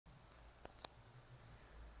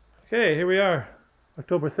Okay, here we are,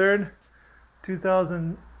 October 3rd,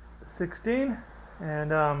 2016,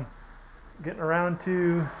 and getting around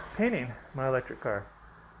to painting my electric car.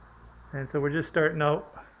 And so we're just starting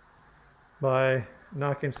out by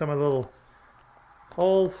knocking some of the little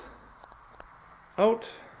holes out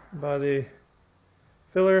by the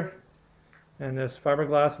filler and this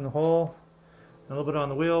fiberglass in the hole, a little bit on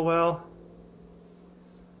the wheel well,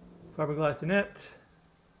 fiberglass in it,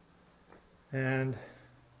 and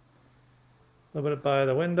a little bit by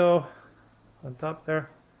the window on top there.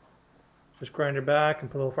 Just grind her back and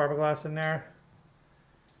put a little fiberglass in there.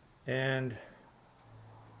 And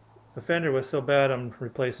the fender was so bad I'm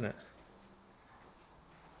replacing it.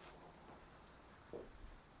 It's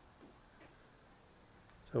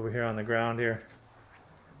over here on the ground here.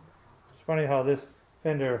 It's funny how this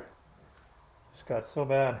fender just got so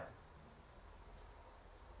bad.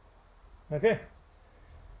 Okay,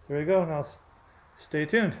 there we go. Now stay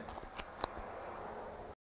tuned.